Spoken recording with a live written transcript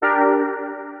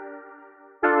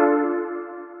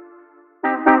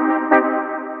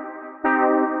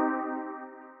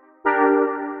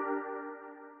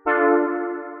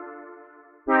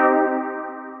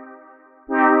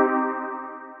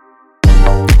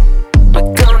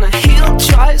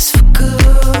eyes for good.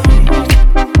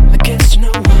 I guess you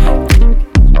know why.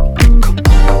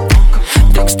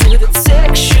 Thanks to the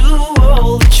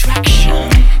sexual attraction.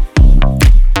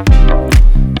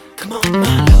 Come on,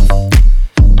 my love.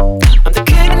 I'm the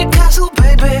king in your castle,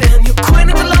 baby, and you're queen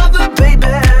of the lover,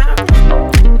 baby.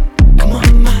 Come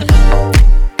on, my love.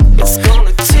 It's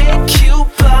gonna take you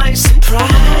by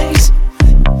surprise.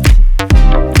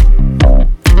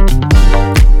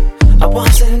 I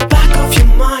want it in the back of your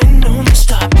mind,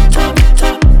 non-stop, top,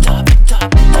 top, top, top,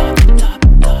 top, top, top,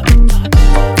 top, top.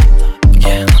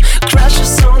 Yeah,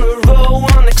 crashes on the road,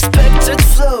 unexpected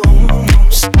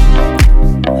flows,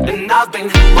 and I've been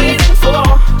waiting for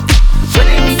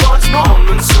this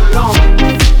moment so long.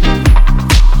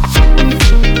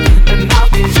 And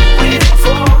I've been waiting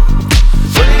for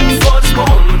this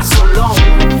moment so long.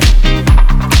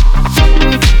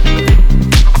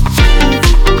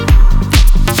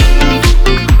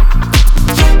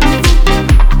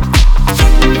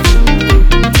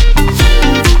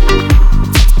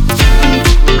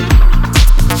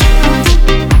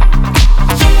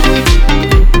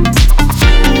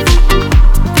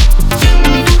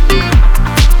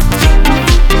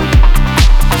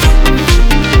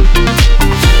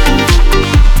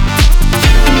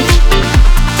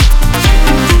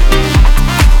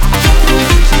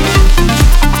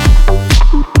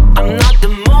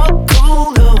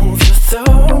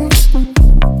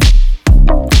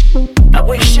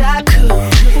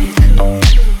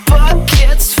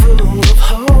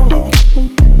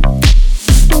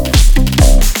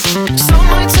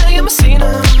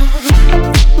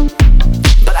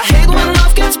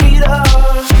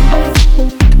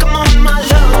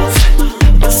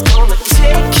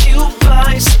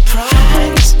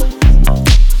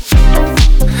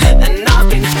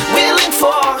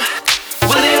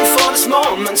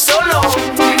 So long,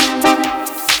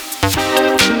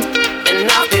 and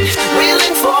I've been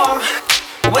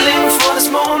willing for this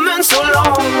moment so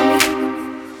long.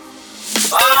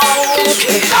 Oh,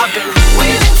 okay, I've been